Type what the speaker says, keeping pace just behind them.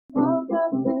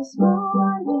this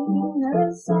morning, there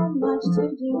is so much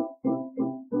to do.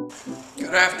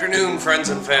 Good afternoon, friends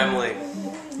and family.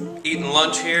 Eating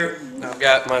lunch here. I've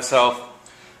got myself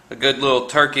a good little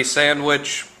turkey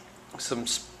sandwich, some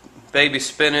baby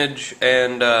spinach,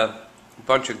 and a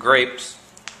bunch of grapes.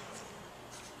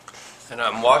 And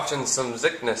I'm watching some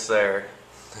Zickness there.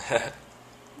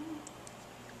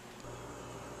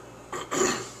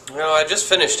 You know, I just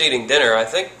finished eating dinner.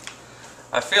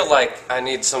 I feel like I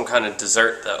need some kind of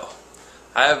dessert, though.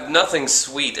 I have nothing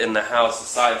sweet in the house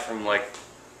aside from, like,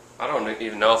 I don't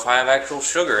even know if I have actual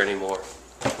sugar anymore.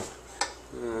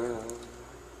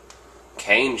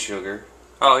 Cane sugar.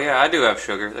 Oh yeah, I do have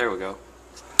sugar. There we go.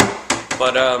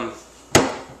 But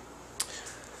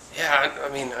yeah, I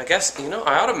mean, I guess, you know,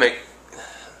 I ought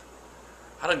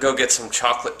to go get some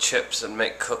chocolate chips and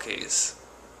make cookies.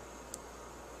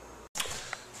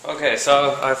 Okay,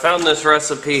 so I found this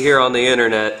recipe here on the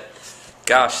internet.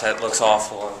 Gosh, that looks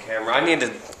awful on camera. I need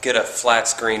to get a flat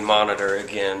screen monitor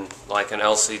again, like an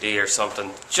LCD or something,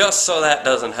 just so that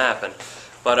doesn't happen.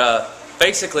 But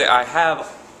basically, I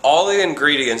have all the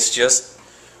ingredients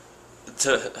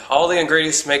to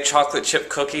make chocolate chip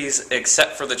cookies,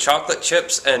 except for the chocolate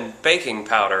chips and baking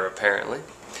powder, apparently.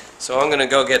 So I'm gonna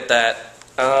go get that.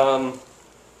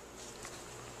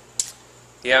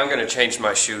 Yeah, I'm gonna change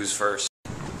my shoes first.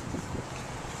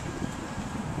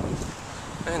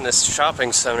 Man, this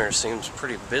shopping center seems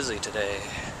pretty busy today.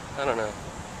 I don't know.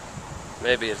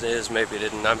 Maybe it is, maybe it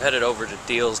isn't. I'm headed over to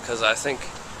Deals because I think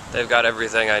they've got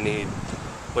everything I need.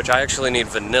 Which I actually need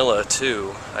vanilla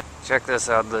too. Check this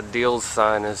out, the Deals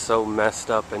sign is so messed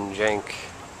up and jank.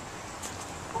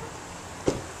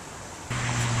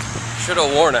 Should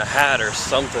have worn a hat or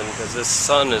something because this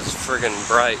sun is friggin'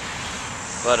 bright.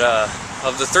 But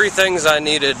of the three things I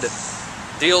needed,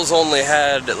 Deals only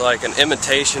had like an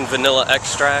imitation vanilla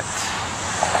extract.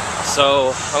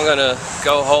 So I'm gonna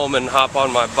go home and hop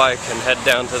on my bike and head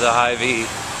down to the Hy-Vee.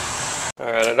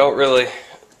 Alright, I don't really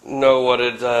know what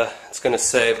it's going to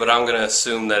say, but I'm going to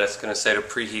assume that it's going to say to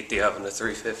preheat the oven to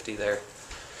 350 there.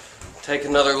 Take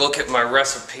another look at my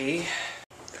recipe.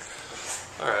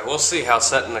 Alright, we'll see how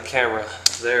setting the camera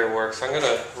there works. I'm going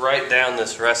to write down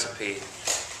this recipe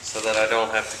so that I don't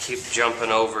have to keep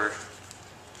jumping over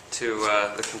to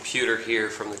the computer here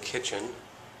from the kitchen.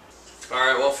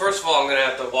 Alright, well, first of all, I'm going to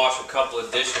have to wash a couple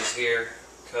of dishes here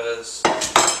because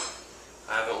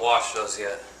I haven't washed those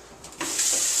yet.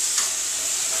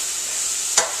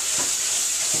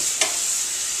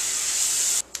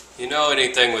 You know,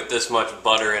 anything with this much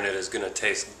butter in it is going to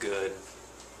taste good.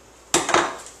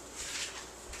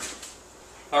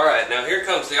 Alright, now here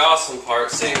comes the awesome part,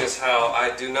 seeing as how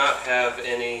I do not have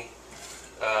any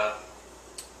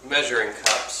measuring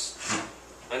cups.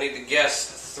 I need to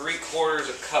guess 3/4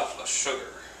 a cup of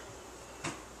sugar.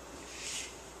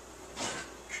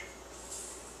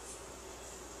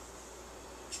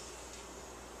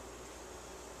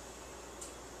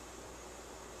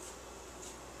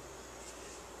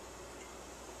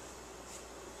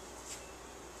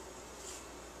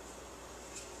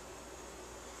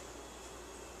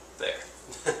 There.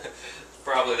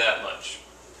 Probably that much.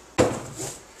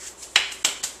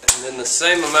 And then the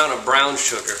same amount of brown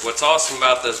sugar. What's awesome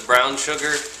about this brown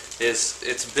sugar is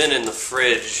it's been in the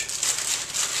fridge,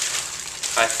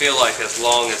 I feel like, as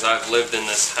long as I've lived in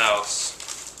this house.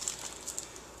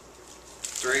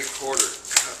 3/4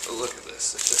 cup. Look at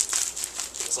this.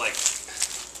 It's like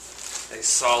a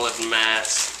solid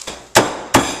mass.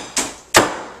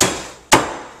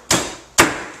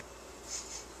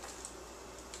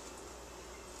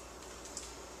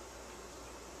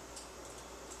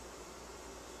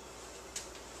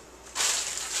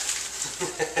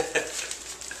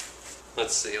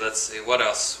 Let's see, what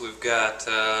else? We've got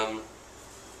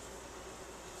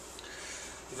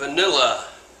vanilla.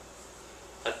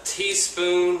 A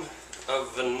teaspoon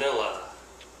of vanilla.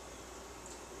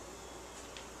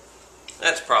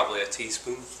 That's probably a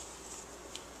teaspoon.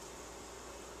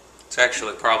 It's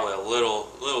actually probably a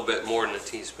little bit more than a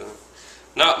teaspoon.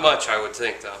 Not much, I would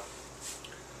think, though.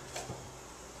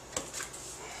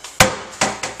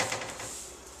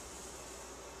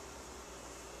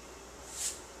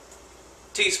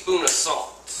 Teaspoon of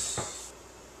salt.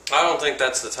 I don't think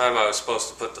that's the time I was supposed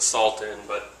to put the salt in,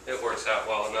 but it works out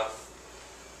well enough.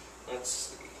 Let's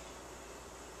see.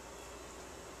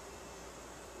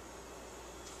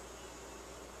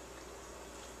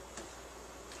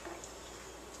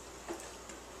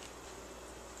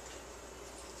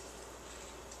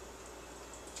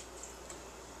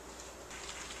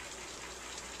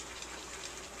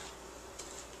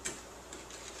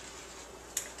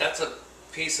 That's a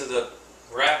piece of the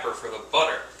wrapper for the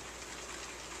butter.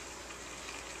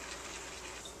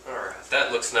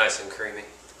 That looks nice and creamy.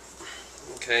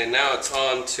 Okay, now it's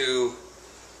on to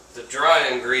the dry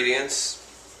ingredients.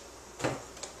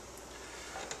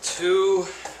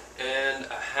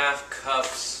 2.5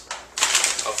 cups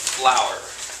of flour,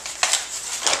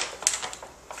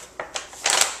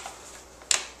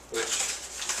 which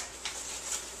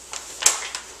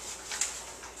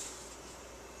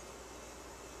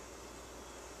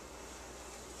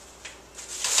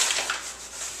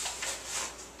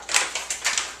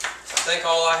I think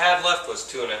all I had left was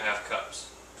 2.5 cups.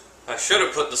 I should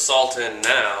have put the salt in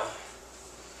now,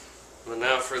 but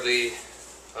now for the,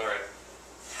 alright,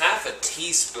 1/2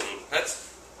 teaspoon, that's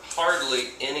hardly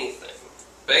anything.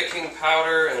 Baking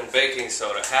powder and baking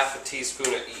soda, 1/2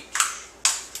 teaspoon of each.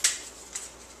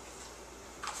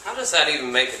 How does that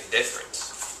even make a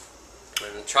difference?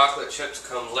 And the chocolate chips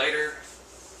come later.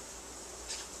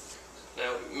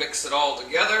 Now we mix it all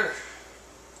together.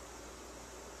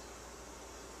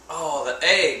 Oh, the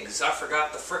eggs! I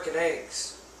forgot the frickin'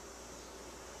 eggs.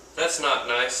 That's not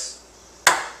nice.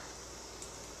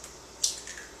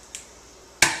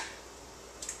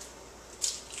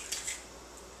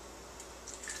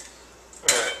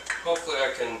 Alright, hopefully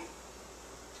I can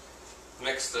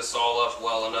mix this all up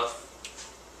well enough.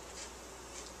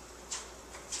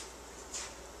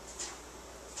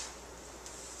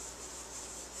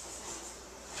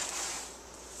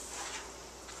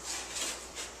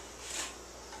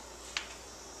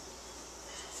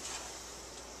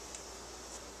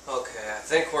 Okay, I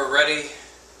think we're ready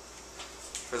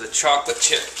for the chocolate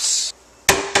chips.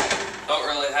 Don't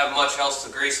really have much else to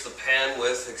grease the pan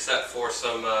with except for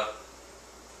some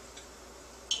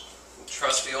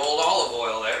trusty old olive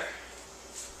oil there.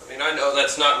 I mean, I know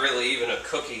that's not really even a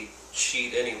cookie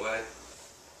sheet anyway.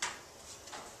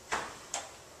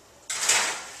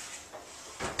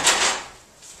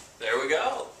 There we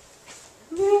go.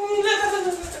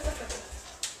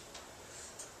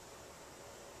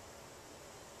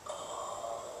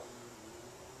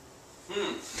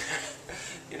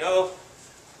 You know,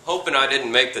 hoping I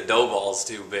didn't make the dough balls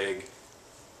too big.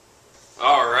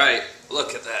 Alright,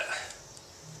 look at that.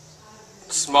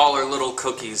 Smaller little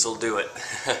cookies will do it.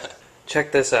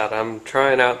 Check this out. I'm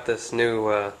trying out this new,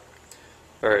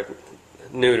 or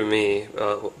new to me,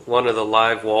 one of the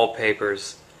live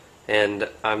wallpapers, and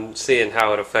I'm seeing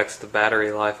how it affects the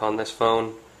battery life on this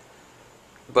phone.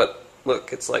 But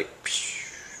look, it's like,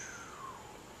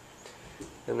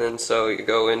 and then so you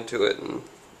go into it and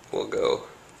we'll go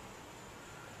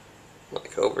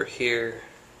like over here.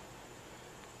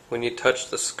 When you touch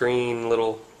the screen,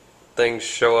 little things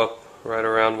show up right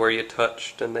around where you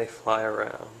touched and they fly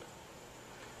around.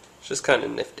 It's just kind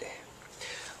of nifty.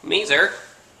 Meezer.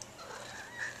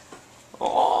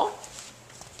 Aww.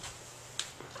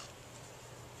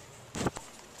 I'm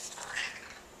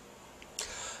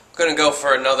gonna go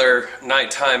for another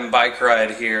nighttime bike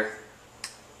ride here.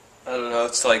 I don't know,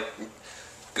 it's like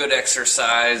good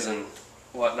exercise and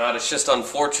whatnot. It's just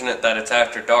unfortunate that it's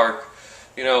after dark.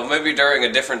 You know, maybe during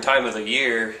a different time of the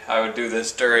year I would do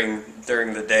this during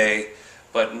the day,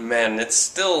 but man, it's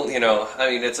still, you know, I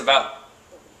mean, it's about,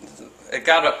 it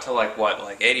got up to like what,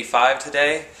 like 85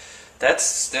 today? That's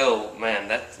still, man,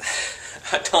 that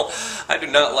I do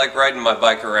not like riding my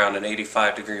bike around in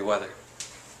 85-degree weather.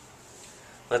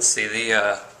 Let's see,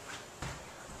 the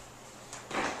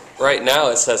right now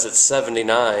it says it's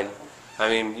 79. I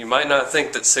mean, you might not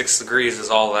think that 6 degrees is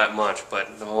all that much, but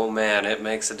oh man, it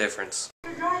makes a difference.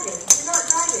 You're driving. You're not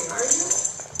driving, are you?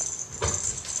 Oh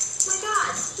my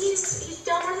god, he's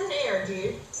dumber than air,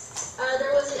 dude.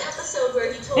 There was an episode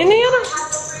where he told me I have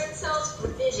no brain cells.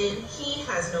 Vision, he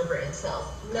has no brain cells.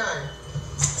 None.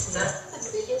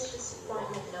 That's the biggest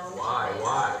disappointment known.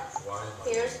 Why?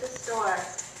 Here's the store.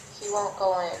 He won't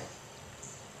go in.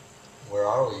 Where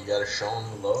are we? You gotta show him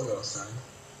the logo, son.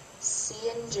 C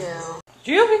and Joe.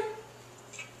 Jimmy.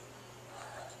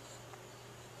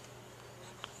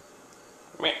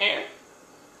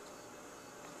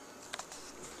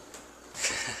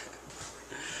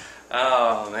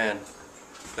 Oh man,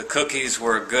 the cookies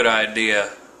were a good idea,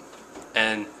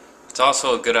 and it's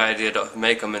also a good idea to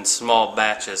make them in small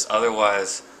batches,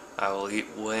 otherwise I will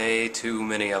eat way too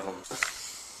many of them.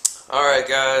 Alright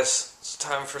guys, it's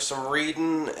time for some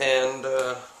reading and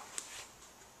then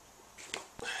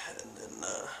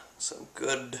some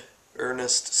good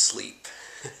earnest sleep.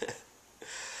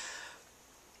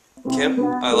 Kim,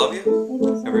 I love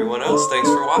you. Everyone else, thanks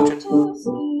for watching.